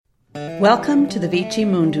Welcome to the Vici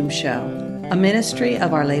Mundum Show, a ministry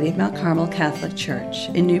of Our Lady of Mount Carmel Catholic Church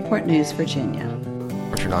in Newport News, Virginia.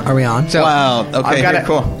 Are we on? So, wow. Okay,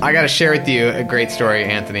 cool. I got to share with you a great story,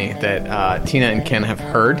 Anthony, that Tina and Ken have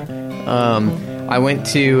heard. I went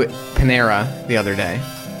to Panera the other day.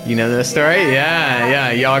 You know this story? Yeah.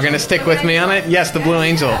 Y'all are going to stick with me on it? Yes, the Blue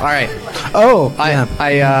Angel. All right. Oh,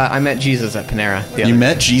 I met Jesus at Panera the other day. You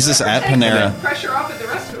met Jesus at Panera. Pressure off at the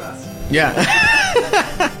rest of us. Yeah.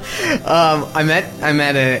 I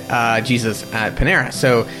met Jesus at Panera.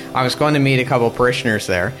 So I was going to meet a couple of parishioners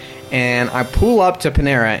there. And I pull up to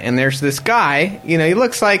Panera, and there's this guy. You know, he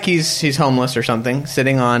looks like he's homeless or something,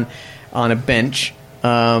 sitting on a bench. We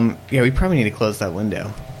probably need to close that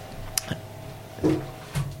window.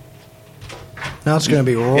 Now it's going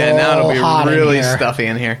to be now it'll be hot really in here. stuffy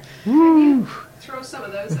in here. Woo. Throw some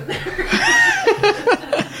of those in there.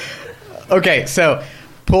 Okay, so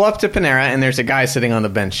pull up to Panera, and there's a guy sitting on the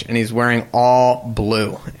bench, and he's wearing all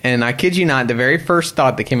blue. And I kid you not, the very first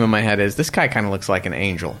thought that came in my head is, this guy kind of looks like an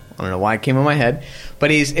angel. I don't know why it came in my head, but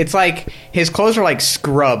it's like his clothes are like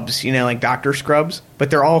scrubs, you know, like doctor scrubs, but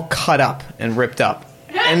they're all cut up and ripped up.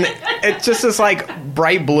 And it's just this like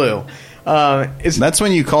bright blue. That's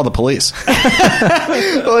when you call the police.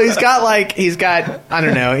 Well, he's got like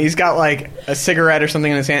a cigarette or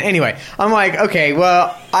something in his hand. Anyway, I'm like, okay,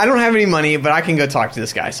 well, I don't have any money, but I can go talk to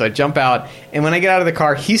this guy. So I jump out, and when I get out of the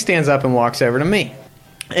car, he stands up and walks over to me.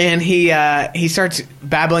 And he starts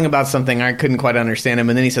babbling about something. I couldn't quite understand him.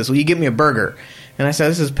 And then he says, will you get me a burger? And I said,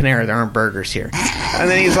 this is Panera. There aren't burgers here. And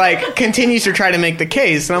then he's like, continues to try to make the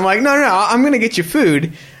case. And I'm like, no, I'm going to get you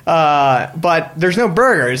food. But there's no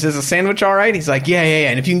burgers. Is a sandwich all right? He's like, yeah.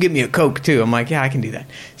 And if you can get me a Coke, too. I'm like, yeah, I can do that.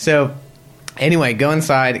 So anyway, go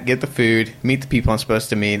inside, get the food, meet the people I'm supposed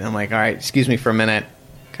to meet. I'm like, all right, excuse me for a minute.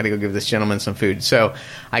 Got to go give this gentleman some food. So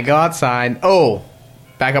I go outside. Oh,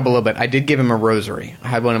 back up a little bit. I did give him a rosary. I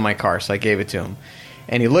had one in my car, so I gave it to him.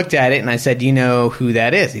 And he looked at it, and I said, do you know who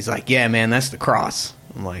that is? He's like, yeah, man, that's the cross.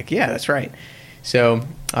 I'm like, yeah, that's right. So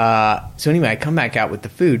anyway, I come back out with the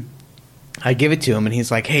food. I give it to him, and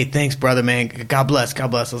he's like, hey, thanks, brother, man. God bless. I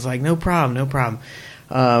was like, no problem.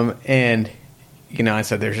 And, you know, I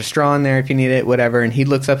said, there's a straw in there if you need it, whatever. And he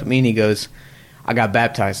looks up at me, and he goes, I got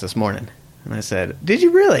baptized this morning. And I said, did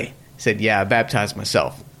you really? He said, yeah, I baptized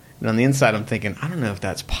myself. And on the inside, I'm thinking, I don't know if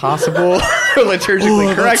that's possible or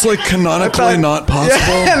liturgically correct. That's like canonically not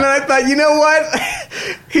possible. Yeah, and I thought, you know what?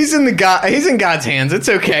 He's in God's hands. It's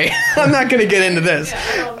okay. I'm not going to get into this.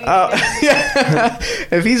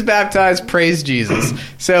 If he's baptized, praise Jesus.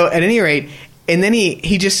 So at any rate, and then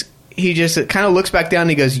he just kind of looks back down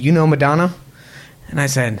and he goes, you know Madonna? And I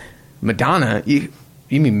said, Madonna? You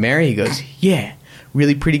mean Mary? He goes, yeah.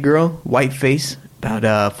 Really pretty girl, white face,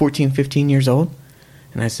 about 14, 15 years old.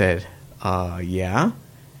 And I said, yeah?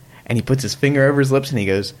 And he puts his finger over his lips and he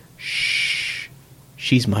goes, shh,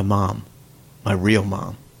 she's my mom, my real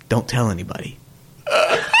mom. Don't tell anybody.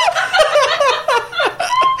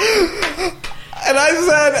 And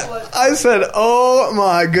I said, oh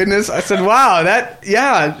my goodness. I said,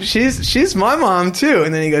 wow, she's my mom too.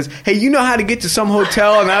 And then he goes, hey, you know how to get to some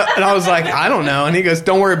hotel? And I was like, I don't know. And he goes,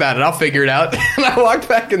 don't worry about it. I'll figure it out. And I walked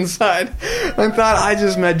back inside and thought, I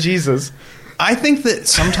just met Jesus. I think that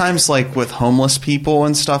sometimes, like, with homeless people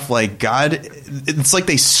and stuff, like, God, it's like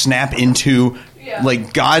they snap into,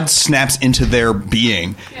 like, God snaps into their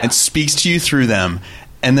being and speaks to you through them.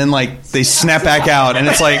 And then, like, they snap back out, and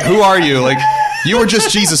it's like, who are you? Like, you were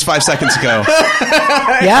just Jesus 5 seconds ago.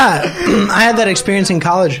 Yeah. I had that experience in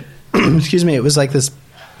college. Excuse me. It was like this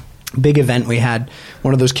big event we had,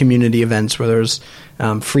 one of those community events where there's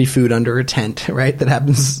free food under a tent, right? That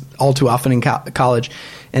happens all too often in college.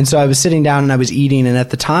 And so I was sitting down and I was eating, and at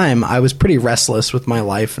the time I was pretty restless with my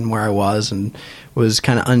life and where I was, and was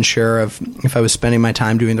kind of unsure of if I was spending my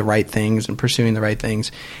time doing the right things and pursuing the right things.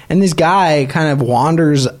 And this guy kind of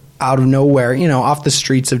wanders out of nowhere, you know, off the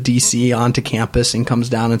streets of DC onto campus and comes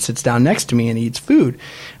down and sits down next to me and eats food.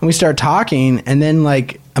 And we start talking, and then,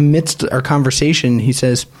 like, amidst our conversation, he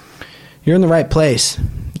says, you're in the right place.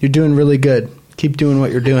 You're doing really good. Keep doing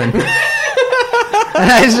what you're doing. And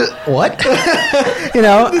I just, what? You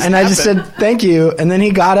know, and I just said, thank you. And then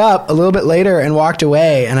he got up a little bit later and walked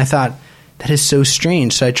away. And I thought, that is so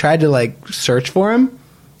strange. So I tried to, like, search for him.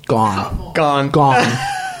 Gone.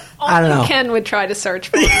 I don't know. Ken would try to search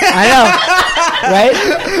for him. I know.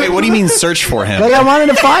 Right? Wait, what do you mean search for him? Like, I wanted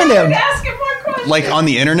to find him. Ask him more questions. Like, on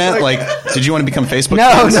the internet? Like, did you want to become Facebook No.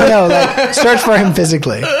 friends? Like, search for him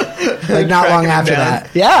physically. Like, not long after that.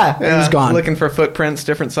 Yeah, he was gone. Looking for footprints,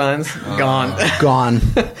 different signs. Gone.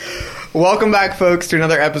 Welcome back, folks, to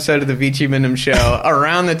another episode of the Vici Mundum Show.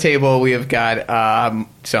 Around the table, we have got,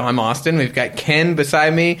 so I'm Austin. We've got Ken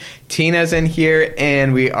beside me. Tina's in here,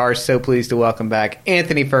 and we are so pleased to welcome back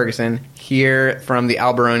Anthony Ferguson here from the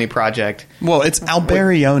Alberoni Project. Well, it's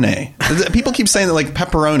Alberione. People keep saying that like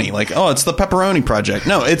pepperoni. Like, oh, it's the Pepperoni Project.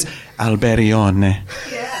 No, it's Alberione.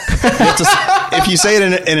 If you say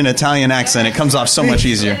it in an Italian accent, it comes off so much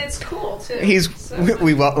easier. And it's cool, too.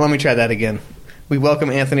 Let me try that again. We welcome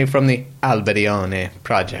Anthony from the Alberione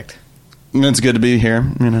Project. It's good to be here,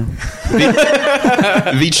 you know.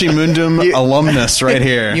 Vici Mundum alumnus right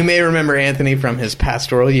here. You may remember Anthony from his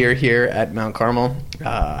pastoral year here at Mount Carmel.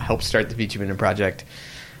 Helped start the Vici Mundum Project.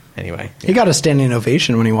 Anyway. He got a standing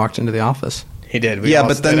ovation when he walked into the office. He did. We all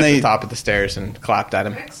but stood then at they the top of the stairs and clapped at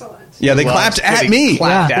him. Excellent. Yeah, they Well, clapped at they me.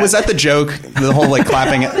 clapped at Was that the joke? The whole like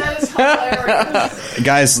clapping. That is hilarious.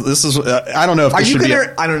 Guys, this is. I don't know if Are this you should be.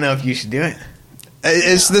 gonna? I don't know if you should do it.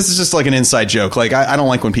 This is just like an inside joke. Like I don't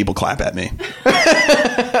like when people clap at me.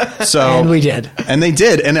 So And we did. and they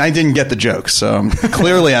did, and I didn't get the joke. So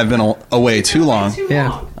clearly, I've been away too long. Too Yeah.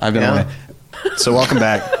 long. I've been Yeah. away. So welcome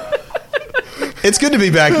back. It's good to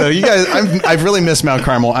be back, though. You guys, I've really missed Mount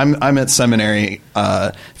Carmel. I'm at seminary,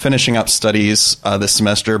 finishing up studies this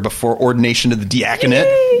semester before ordination to the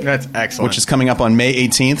diaconate, That's excellent. which is coming up on May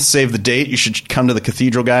 18th. Save the date. You should come to the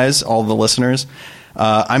cathedral, guys. All the listeners.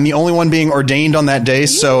 I'm the only one being ordained on that day,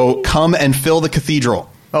 so come and fill the cathedral.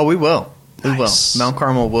 Oh, we will. We will. Nice. Mount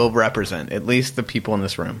Carmel will represent at least the people in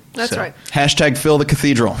this room. That's right. Hashtag fill the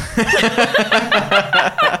cathedral.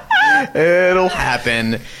 It'll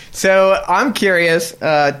happen. So I'm curious,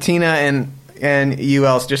 Tina and you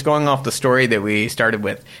else, just going off the story that we started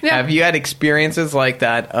with, Yeah. have you had experiences like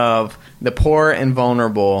that of the poor and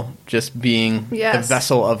vulnerable just being Yes. the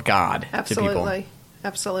vessel of God to people? Absolutely.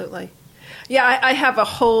 Absolutely. Yeah, I have a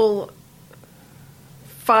whole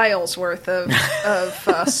files worth of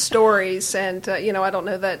stories, and I don't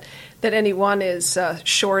know that any one is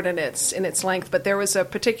short in its length, but there was a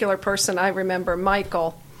particular person I remember,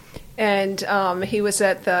 Michael, and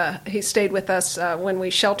he stayed with us when we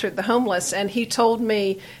sheltered the homeless, and he told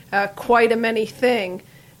me quite a many thing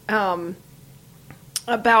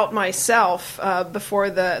about myself before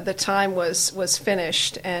the time was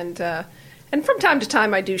finished, and from time to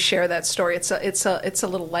time I do share that story. It's a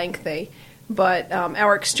little lengthy, but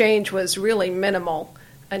our exchange was really minimal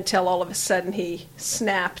until all of a sudden he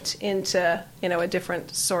snapped into a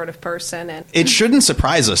different sort of person. And It shouldn't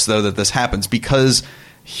surprise us, though, that this happens because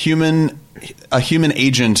a human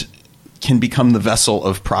agent can become the vessel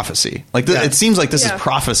of prophecy. Like it seems like this Yeah. is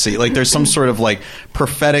prophecy. Like there's some sort of like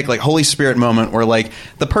prophetic, like Holy Spirit moment where like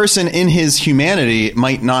the person in his humanity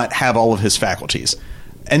might not have all of his faculties.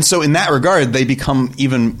 And so in that regard, they become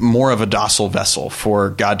even more of a docile vessel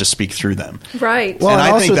for God to speak through them. right. Well, And and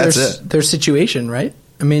I also think that's there's it. their situation, right?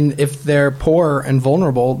 I mean, if they're poor and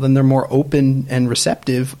vulnerable, then they're more open and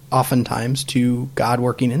receptive, oftentimes, to God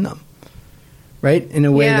working in them, right? In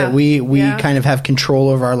a way Yeah. that we Yeah. kind of have control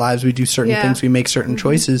over our lives. We do certain Yeah. things. We make certain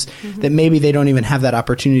choices that maybe they don't even have that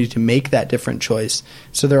opportunity to make that different choice.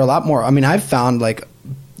 So they're a lot more. I mean, I've found like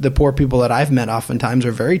the poor people that I've met oftentimes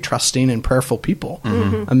are very trusting and prayerful people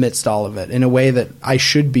amidst all of it in a way that I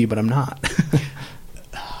should be, but I'm not.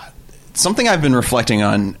 Something I've been reflecting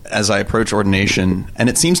on as I approach ordination, and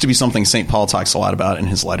it seems to be something St. Paul talks a lot about in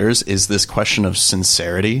his letters, is this question of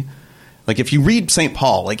sincerity. Like if you read St.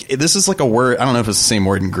 Paul, like this is like a word, I don't know if it's the same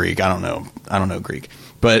word in Greek. I don't know Greek.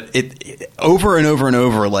 But it over and over and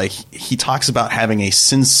over, like he talks about having a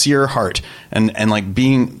sincere heart and like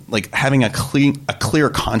being like having a clear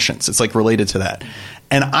conscience. It's like related to that.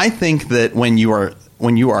 And I think that when you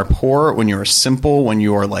are poor, when you are simple, when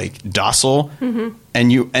you are like docile,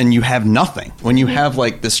 and you have nothing, when you have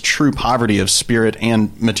like this true poverty of spirit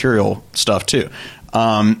and material stuff too,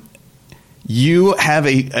 you have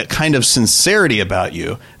a kind of sincerity about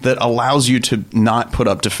you that allows you to not put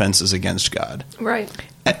up defenses against God. Right.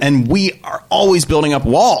 And we are always building up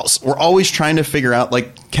walls. We're always trying to figure out,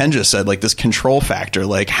 like Ken just said, like this control factor.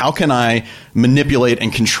 Like, how can I manipulate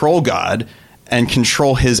and control God and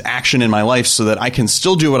control his action in my life so that I can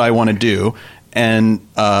still do what I want to do and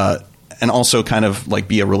also kind of like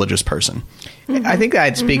be a religious person? I think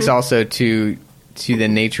that speaks also to the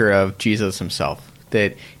nature of Jesus himself,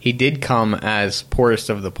 that he did come as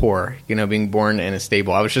poorest of the poor, being born in a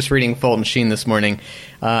stable. I was just reading Fulton Sheen this morning,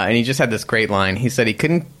 and he just had this great line. He said he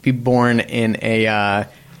couldn't be born in a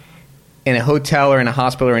hotel or in a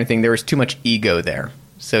hospital or anything. There was too much ego there.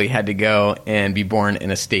 So he had to go and be born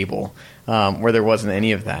in a stable where there wasn't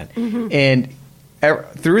any of that. And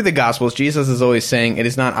through the Gospels, Jesus is always saying, "It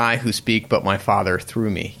is not I who speak, but my Father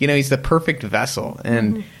through me." He's the perfect vessel.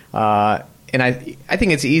 And And I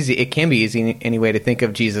think it's easy. It can be easy anyway to think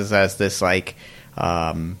of Jesus as this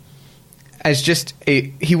as just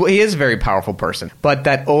he is a very powerful person, but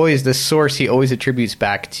that always the source he always attributes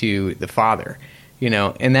back to the Father,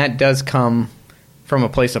 and that does come from a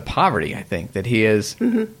place of poverty. I think that he is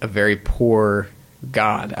a very poor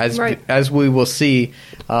God, as we will see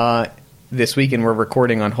this weekend. We're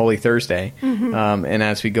recording on Holy Thursday, and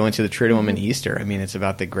as we go into the Triduum and Easter, I mean, it's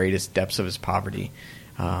about the greatest depths of his poverty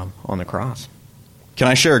on the cross. Can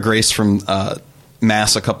I share a grace from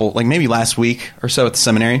Mass maybe last week or so at the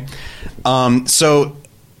seminary? So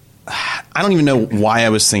I don't even know why I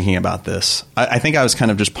was thinking about this. I think I was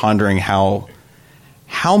kind of just pondering how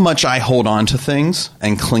much I hold on to things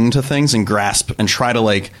and cling to things and grasp and try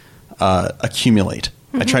to accumulate.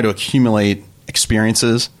 I try to accumulate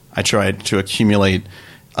experiences. I try to accumulate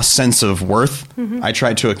a sense of worth. I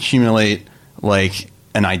try to accumulate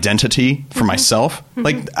an identity for myself.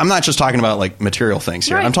 I'm not just talking about material things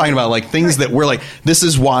here. I'm talking about things that we're this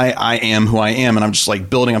is why I am who I am, and I'm just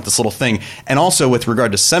building up this little thing. And also with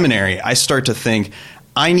regard to seminary, I start to think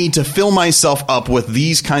I need to fill myself up with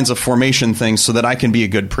these kinds of formation things so that I can be a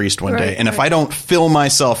good priest one day. And if I don't fill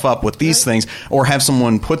myself up with these things or have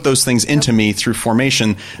someone put those things into me through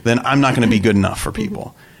formation, then I'm not going to be good enough for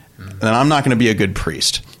people. Then I'm not going to be a good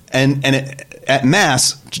priest. And at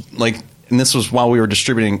Mass, and this was while we were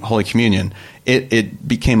distributing Holy Communion, it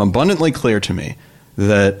became abundantly clear to me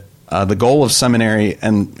that the goal of seminary,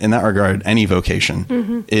 and in that regard, any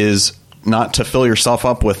vocation, is not to fill yourself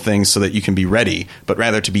up with things so that you can be ready, but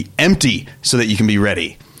rather to be empty so that you can be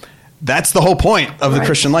ready. That's the whole point of the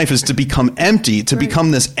Christian life, is to become empty, to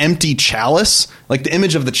become this empty chalice. The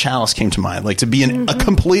image of the chalice came to mind, to be a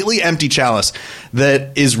completely empty chalice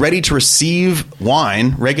that is ready to receive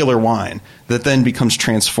wine, regular wine, that then becomes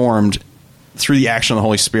transformed through the action of the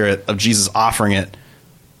Holy Spirit of Jesus offering it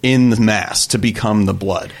in the Mass to become the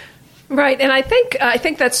blood. Right, and I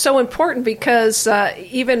think that's so important because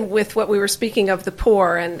even with what we were speaking of, the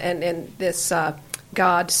poor and this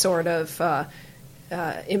God sort of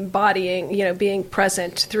embodying, being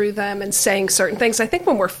present through them and saying certain things, I think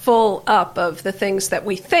when we're full up of the things that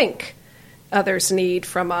we think others need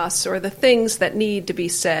from us or the things that need to be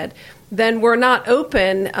said, then we're not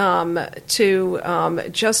open to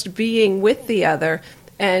just being with the other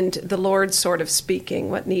and the Lord sort of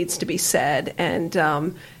speaking what needs to be said and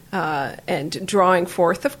drawing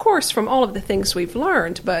forth, of course, from all of the things we've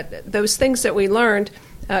learned. But those things that we learned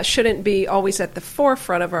shouldn't be always at the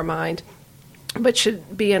forefront of our mind, but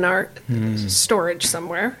should be in our storage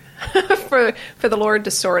somewhere for the Lord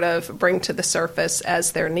to sort of bring to the surface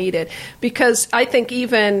as they're needed. Because I think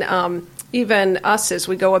even us, as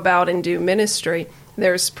we go about and do ministry,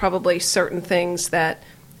 there's probably certain things that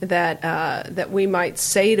we might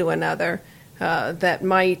say to another that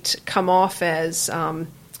might come off as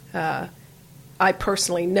I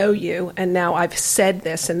personally know you, and now I've said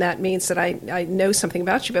this, and that means that I know something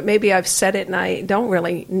about you. But maybe I've said it and I don't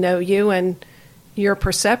really know you, and your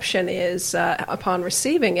perception is, upon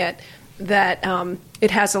receiving it, that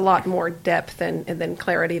it has a lot more depth and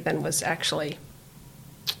clarity than was actually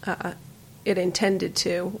it intended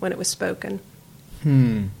to when it was spoken.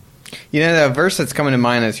 The verse that's coming to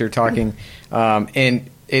mind as you're talking, and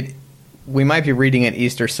we might be reading it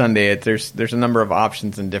Easter Sunday. There's a number of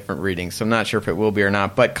options in different readings, so I'm not sure if it will be or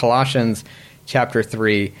not. But Colossians chapter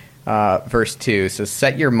 3, verse 2 says,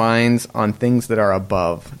 "Set your minds on things that are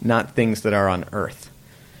above, not things that are on earth."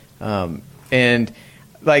 And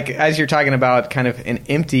as you're talking about kind of an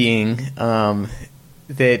emptying,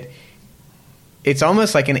 that it's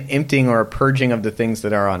almost like an emptying or a purging of the things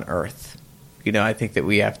that are on earth. I think that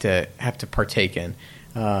we have to partake in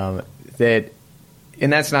that.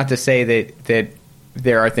 And that's not to say that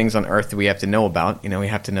there are things on earth that we have to know about. We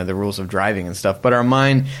have to know the rules of driving and stuff. But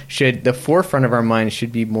the forefront of our mind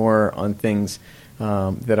should be more on things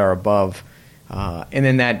that are above. And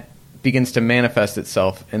then that begins to manifest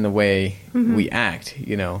itself in the way we act.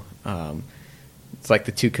 It's like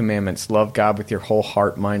the 2 commandments: love God with your whole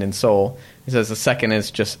heart, mind, and soul. It says the second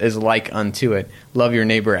is like unto it: love your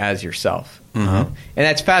neighbor as yourself. And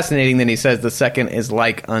that's fascinating that he says the second is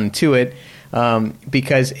like unto it.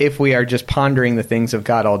 Because if we are just pondering the things of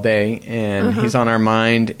God all day and he's on our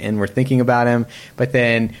mind and we're thinking about him, but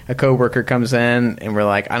then a coworker comes in and we're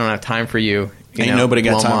like, I don't have time for you. Ain't nobody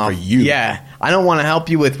got time for you. Yeah. I don't want to help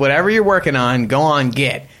you with whatever you're working on. Go on,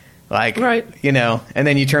 get. And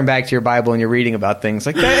then you turn back to your Bible and you're reading about things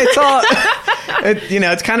like that. It's all,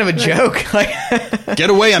 it's kind of a joke. Get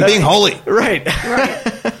away, I'm being holy. Right.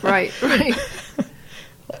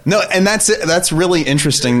 No, and that's really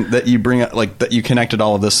interesting that you bring up, that you connected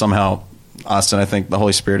all of this somehow Austin. I think the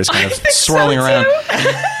Holy Spirit is kind of swirling around.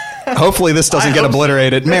 Hopefully this doesn't get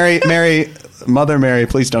obliterated. Mother Mary,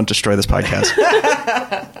 please don't destroy this podcast.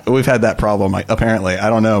 We've had that problem, apparently. I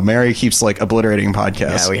don't know. Mary keeps obliterating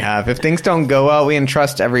podcasts. Yeah, we have. If things don't go well, we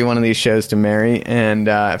entrust every one of these shows to Mary, and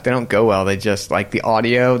if they don't go well, they just the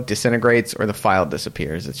audio disintegrates or the file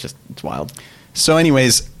disappears. It's wild. So,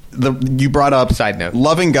 anyways, you brought up side note,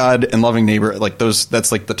 loving God and loving neighbor. That's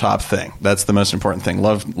the top thing. That's the most important thing.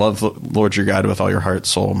 Love the Lord your God with all your heart,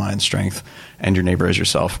 soul, mind, strength, and your neighbor as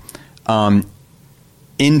yourself.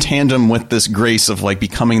 In tandem with this grace of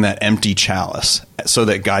becoming that empty chalice so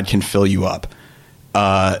that God can fill you up,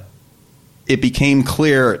 it became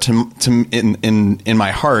clear to in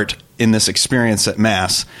my heart in this experience at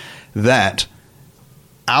Mass that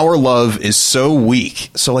our love is so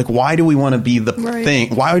weak. So why do we want to be the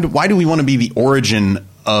thing? Why do we want to be the origin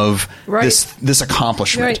of this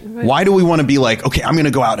accomplishment? Right. Why do we want to be okay, I'm going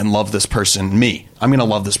to go out and love this person, me. I'm going to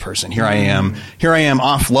love this person. Here I am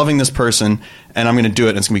off loving this person, and I'm going to do it,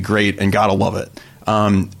 and it's going to be great, and God will love it.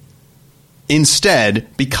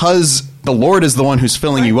 Instead, because the Lord is the one who's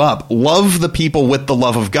filling you up, love the people with the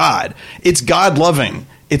love of God. It's God loving.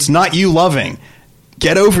 It's not you loving.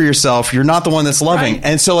 Get over yourself. You're not the one that's loving. Right.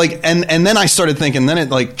 And so and then I started thinking, then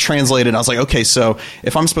it translated. I was okay, so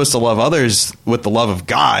if I'm supposed to love others with the love of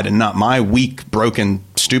God and not my weak, broken,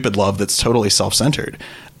 stupid love that's totally self-centered,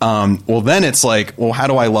 well, then it's how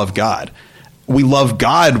do I love God? We love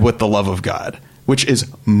God with the love of God, which is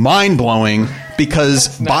mind-blowing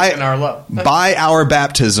because by our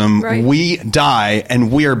baptism, we die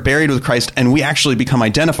and we are buried with Christ and we actually become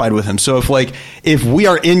identified with him. So if we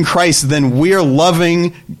are in Christ, then we are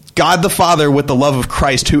loving God the Father with the love of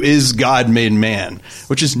Christ, who is God made man,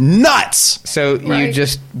 which is nuts. So you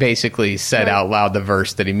just basically said out loud the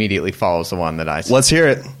verse that immediately follows the one that I said. Let's hear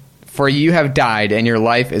it. For you have died, and your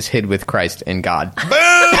life is hid with Christ in God. Boom!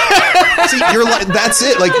 See, that's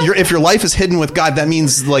it. If your life is hidden with God, that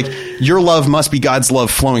means your love must be God's love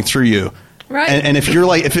flowing through you. Right. And if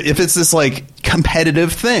you're if it's this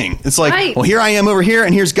competitive thing, it's well, here I am over here,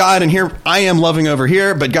 and here's God, and here I am loving over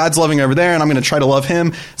here, but God's loving over there, and I'm going to try to love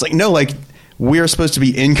him. It's no, we're supposed to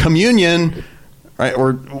be in communion, right?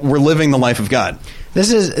 We're living the life of God.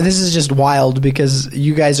 This is just wild because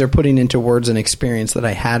you guys are putting into words an experience that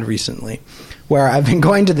I had recently where I've been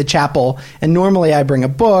going to the chapel, and normally I bring a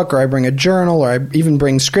book or I bring a journal or I even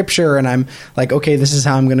bring scripture, and I'm okay, this is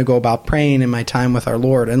how I'm going to go about praying in my time with our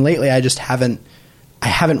Lord. And lately I just haven't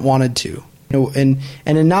wanted to. And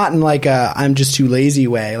not in a I'm just too lazy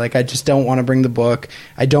way. I just don't want to bring the book.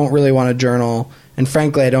 I don't really want to journal. And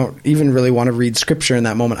frankly, I don't even really want to read scripture in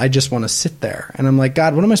that moment. I just want to sit there. And I'm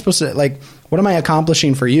God, what am I supposed to, what am I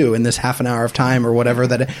accomplishing for you in this half an hour of time or whatever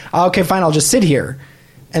okay, fine, I'll just sit here.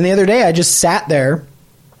 And the other day I just sat there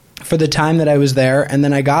for the time that I was there, and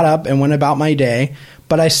then I got up and went about my day.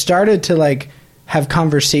 But I started to have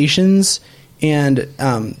conversations and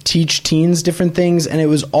teach teens different things, and it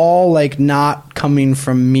was all not coming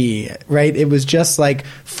from me, right? It was just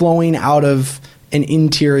flowing out of an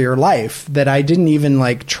interior life that I didn't even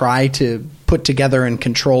try to put together and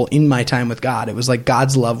control in my time with God. It was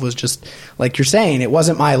God's love was just you're saying, it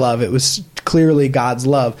wasn't my love. It was clearly God's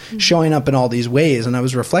love showing up in all these ways. And I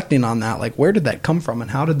was reflecting on that, where did that come from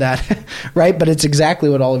and how did that, right? But it's exactly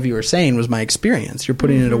what all of you are saying was my experience. You're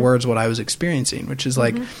putting into words what I was experiencing, which is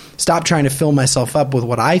stop trying to fill myself up with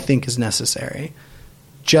what I think is necessary.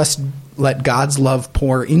 Just let God's love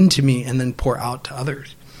pour into me and then pour out to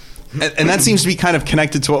others. And that seems to be kind of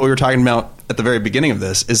connected to what we were talking about at the very beginning of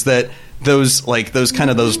this, is that those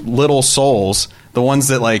little souls, the ones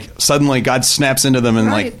that suddenly God snaps into them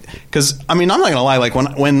and because I'm not gonna lie,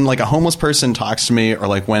 when a homeless person talks to me,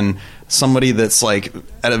 or when somebody that's at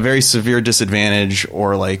a very severe disadvantage,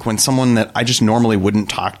 or when someone that I just normally wouldn't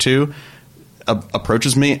talk to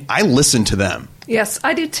approaches me, I listen to them. Yes,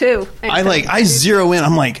 I do too. I zero in.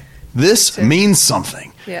 I'm this means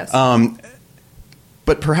something. Yes.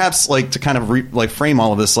 But perhaps to kind of frame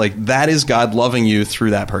all of this, that is God loving you through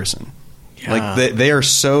that person. Yeah. They are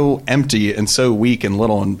so empty and so weak and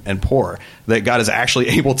little and poor that God is actually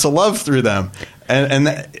able to love through them.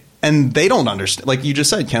 And they don't understand. Like you just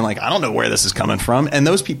said, Ken, I don't know where this is coming from. And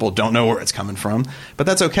those people don't know where it's coming from. But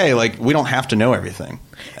that's okay. We don't have to know everything.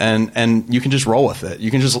 And you can just roll with it. You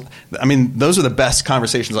can just, those are the best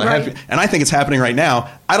conversations I have. And I think it's happening right now.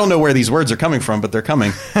 I don't know where these words are coming from, but they're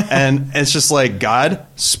coming. And it's just God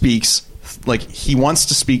speaks, he wants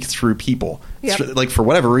to speak through people. Yep. For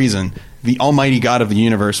whatever reason, the almighty God of the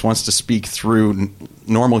universe wants to speak through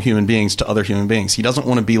normal human beings to other human beings. He doesn't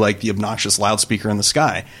want to be the obnoxious loudspeaker in the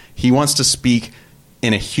sky. He wants to speak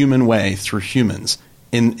in a human way through humans.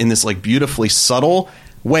 in this like beautifully subtle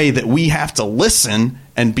way that we have to listen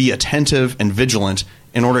and be attentive and vigilant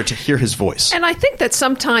in order to hear his voice. And I think that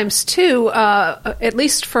sometimes, too, at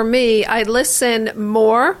least for me, I listen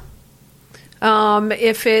more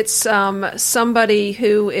if it's somebody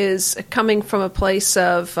who is coming from a place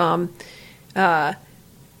of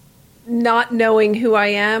not knowing who I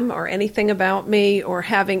am or anything about me, or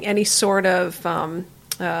having any sort of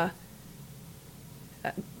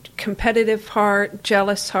competitive heart,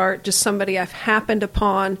 jealous heart, just somebody I've happened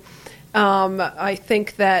upon. I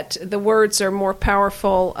think that the words are more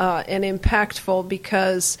powerful and impactful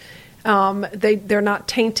because they're not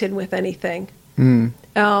tainted with anything.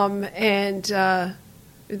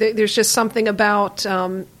 There's just something about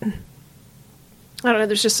I don't know.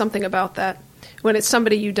 There's just something about that when it's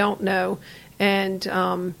somebody you don't know, and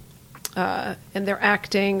they're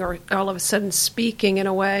acting or all of a sudden speaking in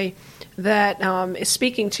a way that is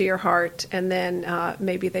speaking to your heart, and then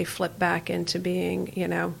maybe they flip back into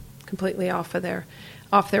being, completely off their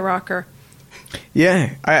rocker.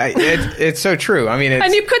 Yeah, it's so true. I mean,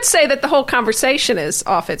 and you could say that the whole conversation is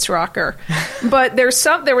off its rocker, but there's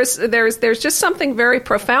just something very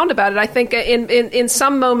profound about it. I think in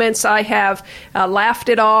some moments I have laughed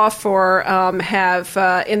it off, or have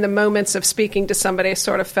in the moments of speaking to somebody, I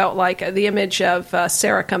sort of felt like the image of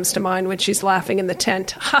Sarah comes to mind when she's laughing in the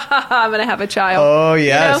tent. Ha ha ha! I'm going to have a child. Oh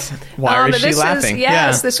yes. Why is she laughing?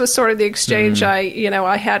 This was sort of the exchange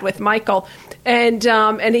I had with Michael. And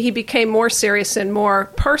he became more serious and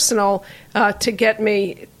more personal to get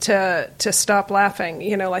me to stop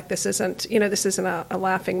laughing. Like this isn't a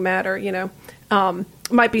laughing matter.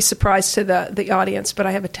 Might be surprised to the audience, but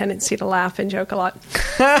I have a tendency to laugh and joke a lot.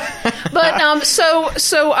 But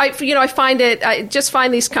so I just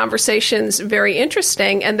find these conversations very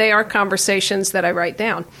interesting, and they are conversations that I write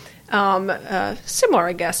down. Similar,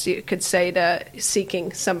 I guess you could say, to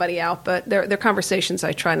seeking somebody out, but they're conversations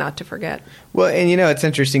I try not to forget. Well, and it's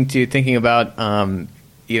interesting too, thinking about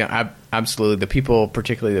absolutely the people,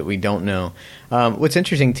 particularly that we don't know. What's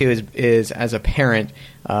interesting too is as a parent,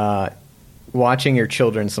 watching your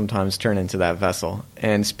children sometimes turn into that vessel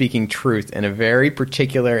and speaking truth in a very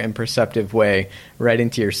particular and perceptive way right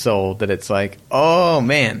into your soul. That it's like, oh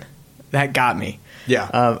man, that got me.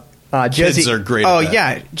 Yeah. Josie, kids are great Oh, at that.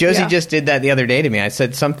 yeah. Josie just did that the other day to me. I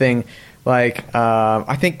said something like,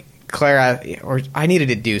 I think Clara, or I needed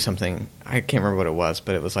to do something. I can't remember what it was,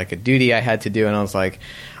 but it was like a duty I had to do, and I was like,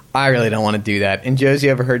 I really don't want to do that. And Josie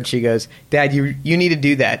overheard, she goes, Dad, you need to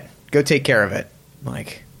do that. Go take care of it. I'm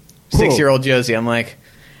like, 6-year-old Josie. I'm like,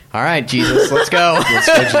 all right, Jesus, let's go.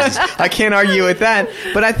 I can't argue with that.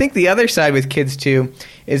 But I think the other side with kids, too,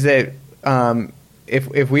 is that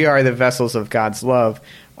if we are the vessels of God's love,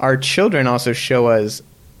 our children also show us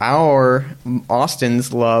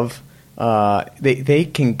Austin's love. They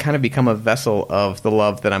can kind of become a vessel of the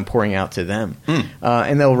love that I'm pouring out to them.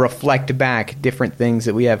 And they'll reflect back different things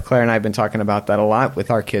that we have. Claire and I have been talking about that a lot with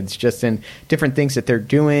our kids, just in different things that they're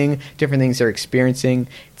doing, different things they're experiencing.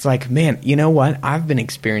 It's like, man, you know what? I've been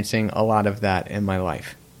experiencing a lot of that in my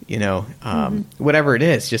life. Whatever it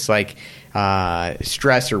is, just like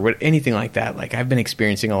stress or anything like that. Like, I've been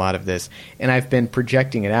experiencing a lot of this, and I've been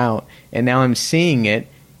projecting it out, and now I'm seeing it,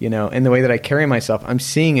 in the way that I carry myself. I'm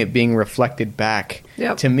seeing it being reflected back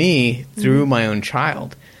to me through my own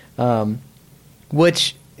child,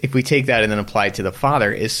 which, if we take that and then apply it to the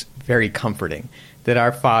Father, is very comforting, that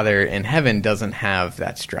our Father in heaven doesn't have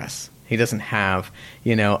that stress. He doesn't have,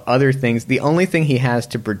 other things. The only thing he has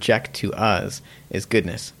to project to us is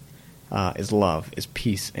goodness. Is love, is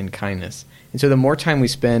peace, and kindness. And so the more time we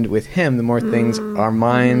spend with him, the more things our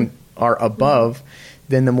mind are above,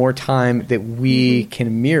 then the more time that we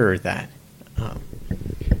can mirror that.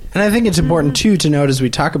 And I think it's important, too, to note as we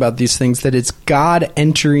talk about these things that it's God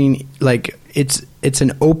entering, like, it's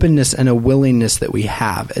an openness and a willingness that we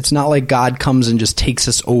have. It's not like God comes and just takes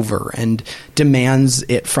us over and demands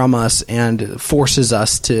it from us and forces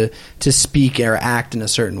us to speak or act in a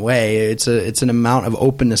certain way. It's an amount of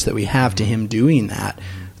openness that we have to him doing that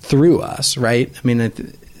through us, right? I mean,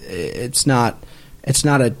 it's not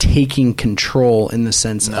a taking control in the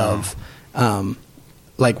sense of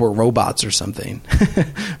like we're robots or something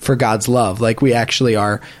for God's love. Like, we actually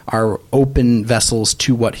are open vessels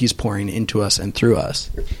to what he's pouring into us and through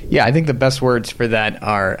us. Yeah, I think the best words for that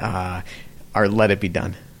are let it be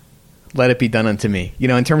done. Let it be done unto me.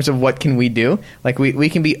 In terms of what can we do? Like, we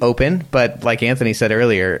can be open, but like Anthony said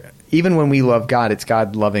earlier, even when we love God, it's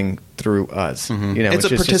God loving through us. It's a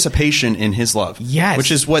participation in his love. Yes.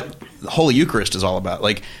 Which is what the Holy Eucharist is all about.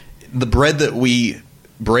 Like, the bread that we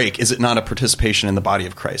break, is it not a participation in the body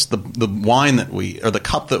of Christ? The wine that we, or the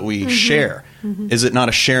cup that we share, is it not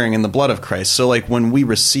a sharing in the blood of Christ? So like when we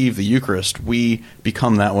receive the Eucharist, we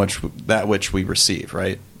become that which we receive,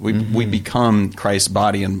 right? We become Christ's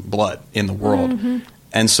body and blood in the world.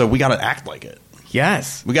 And so we got to act like it.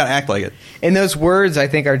 Yes. We got to act like it. And those words, I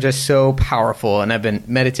think, are just so powerful, and I've been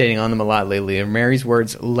meditating on them a lot lately. And Mary's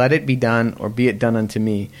words, let it be done, or be it done unto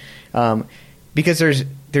me. Because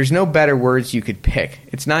there's no better words you could pick.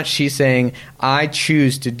 It's not she saying, I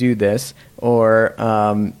choose to do this, or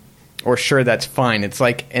sure, that's fine. It's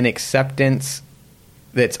like an acceptance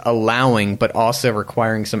that's allowing, but also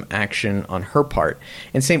requiring some action on her part.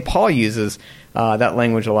 And St. Paul uses that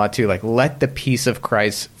language a lot too, like let the peace of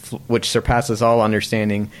Christ, which surpasses all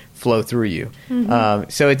understanding, flow through you.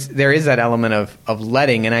 So there is that element of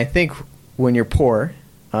letting, and I think when you're poor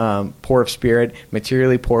of spirit,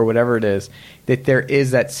 materially poor, whatever it is, that there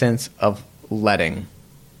is that sense of letting,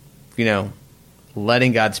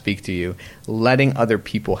 letting God speak to you, letting other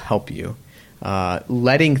people help you,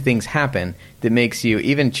 letting things happen that makes you,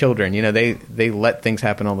 even children, they let things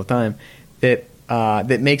happen all the time,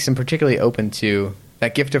 that makes them particularly open to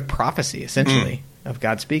that gift of prophecy, essentially, of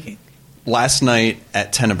God speaking. Last night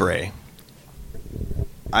at Tenebrae,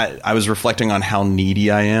 I was reflecting on how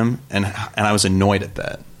needy I am, and I was annoyed at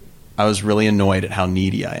that. I was really annoyed at how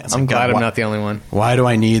needy I am. I'm glad I'm not the only one. Why do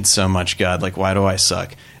I need so much, God? Like, why do I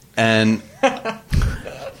suck? And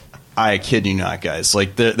I kid you not, guys.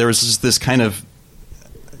 Like, there was just this kind of,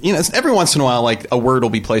 every once in a while, like, a word will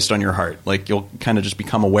be placed on your heart. Like, you'll kind of just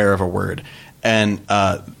become aware of a word. And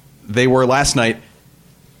they were, last night,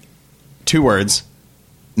 2 words,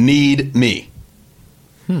 need me.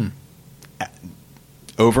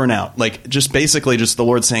 Over and out. Like, just basically just the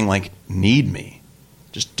Lord saying, like, need me.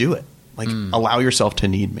 Just do it. Like, allow yourself to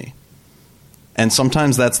need me. And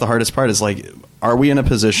sometimes that's the hardest part, is like, are we in a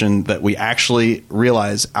position that we actually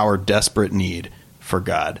realize our desperate need for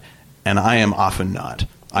God? And I am often not.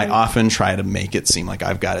 I often try to make it seem like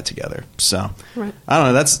I've got it together. So I don't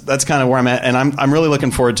know. That's kind of where I'm at, and I'm really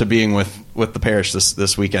looking forward to being with the parish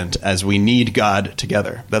this weekend as we need God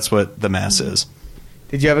together. That's what the Mass is.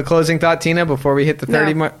 Did you have a closing thought, Tina, before we hit the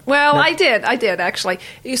 30 mark? Well, no. I did actually.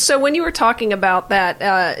 So when you were talking about that,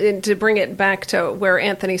 and to bring it back to where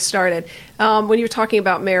Anthony started, when you were talking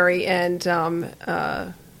about Mary and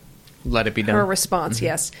let it be done, her response,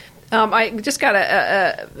 yes. I just got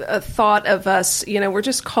a thought of us. We're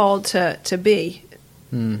just called to be,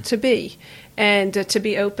 and to be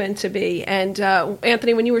open to be. And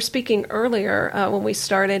Anthony, when you were speaking earlier, when we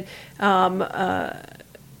started,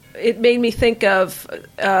 it made me think of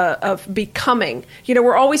becoming.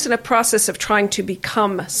 We're always in a process of trying to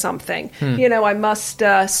become something. I must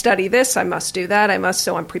study this. I must do that.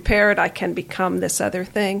 So I'm prepared. I can become this other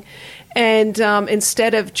thing. And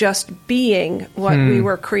instead of just being what we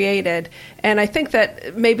were created. And I think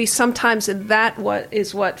that maybe sometimes that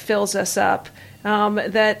is what fills us up.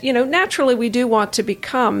 That, naturally we do want to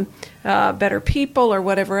become better people or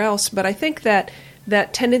whatever else. But I think that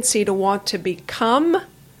tendency to want to become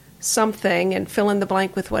something and fill in the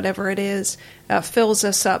blank with whatever it is fills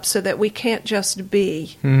us up so that we can't just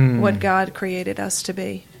be what God created us to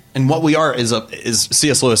be. And what we are is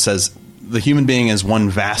C.S. Lewis says, the human being is one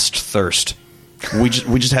vast thirst. We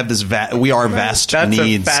just have this we are vast That's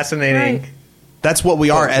needs. That's fascinating. Right. That's what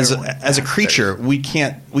we are as a creature. We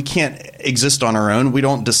can't exist on our own. We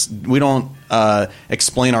don't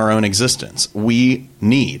explain our own existence. We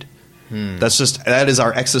need. That is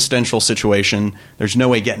our existential situation. There's no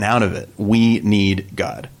way getting out of it. We need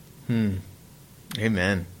God.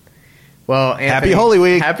 Amen. Well, Anthony, happy Holy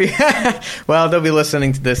Week. Well, they'll be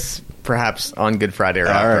listening to this perhaps on Good Friday or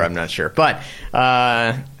after. Right. I'm not sure. But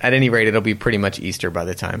at any rate, it'll be pretty much Easter by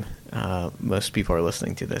the time most people are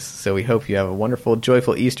listening to this. So we hope you have a wonderful,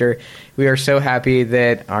 joyful Easter. We are so happy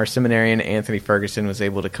that our seminarian, Anthony Ferguson, was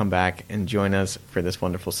able to come back and join us for this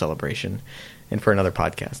wonderful celebration and for another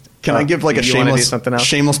podcast. Can I give like a shameless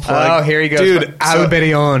plug? Oh, here you go. Dude,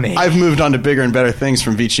 Alberione. I've moved on to bigger and better things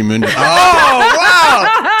from Vici Mundum. Oh,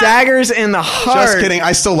 wow! Daggers in the heart. Just kidding.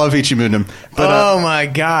 I still love Vici Mundum. But, oh, my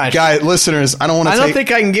gosh. Listeners, I don't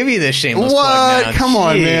think I can give you this shameless plug now. Come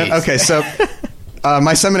on, Jeez. man. Okay, so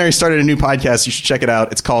my seminary started a new podcast. You should check it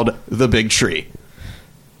out. It's called The Big Tree.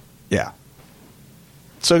 Yeah.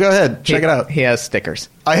 So go ahead, check it out. He has stickers.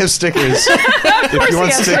 I have stickers. If you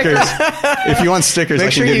want stickers, make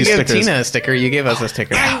I sure can give you you give stickers. Tina a sticker. You gave us a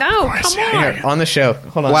sticker. I know. Come on. Here, on the show.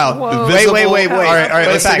 Hold on. Wow. Wait. All right.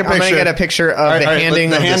 Let's take a picture. I'm going to get a picture of the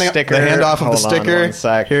handing of the sticker. The handoff of the sticker. One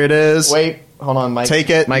sec. Here it is. Wait. Hold on, Mike.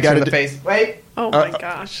 Take it. Mike's in the face. Wait. Oh, my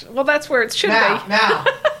gosh. Well, that's where it should be. Now.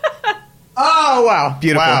 Oh, Oh, wow.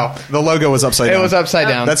 Beautiful. Wow, the logo was upside It down. was upside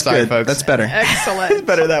down. That's Sorry, good. folks. That's better. Excellent. It's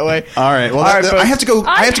better that way. All right. Well, All right, I folks. have to go.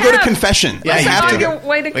 I have to go to confession. Yeah, I you have do. to On your go.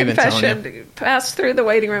 way to We've been telling confession, pass through the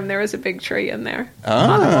waiting room. There is a big tree in there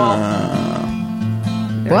on the wall.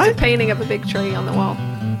 There's What? a painting of a big tree on the wall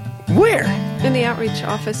Where? in the outreach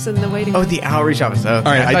office in the waiting Oh, room. the outreach office. Oh, All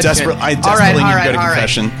right. I thought you desperately meant- need to go to all right.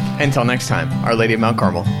 confession. Until next time, Our Lady of Mount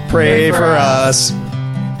Carmel. Pray for us.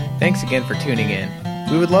 Thanks again for tuning in.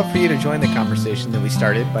 We would love for you to join the conversation that we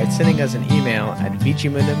started by sending us an email at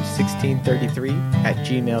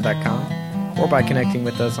vicimundum1633@gmail.com or by connecting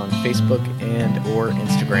with us on Facebook and or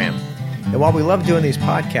Instagram. And while we love doing these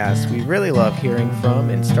podcasts, we really love hearing from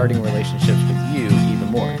and starting relationships with you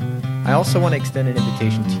even more. I also want to extend an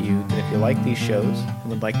invitation to you that if you like these shows and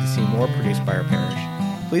would like to see more produced by our parish,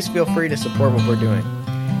 please feel free to support what we're doing.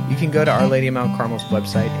 You can go to Our Lady of Mount Carmel's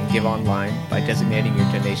website and give online by designating your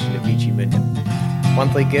donation to Vici Mundum.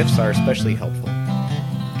 Monthly gifts are especially helpful.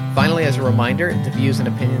 Finally, as a reminder, the views and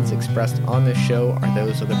opinions expressed on this show are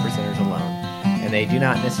those of the presenters alone, and they do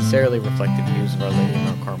not necessarily reflect the views of Our Lady of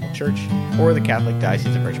Mount Carmel Church or the Catholic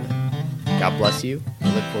Diocese of Richmond. God bless you, and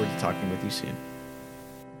we look forward to talking with you soon.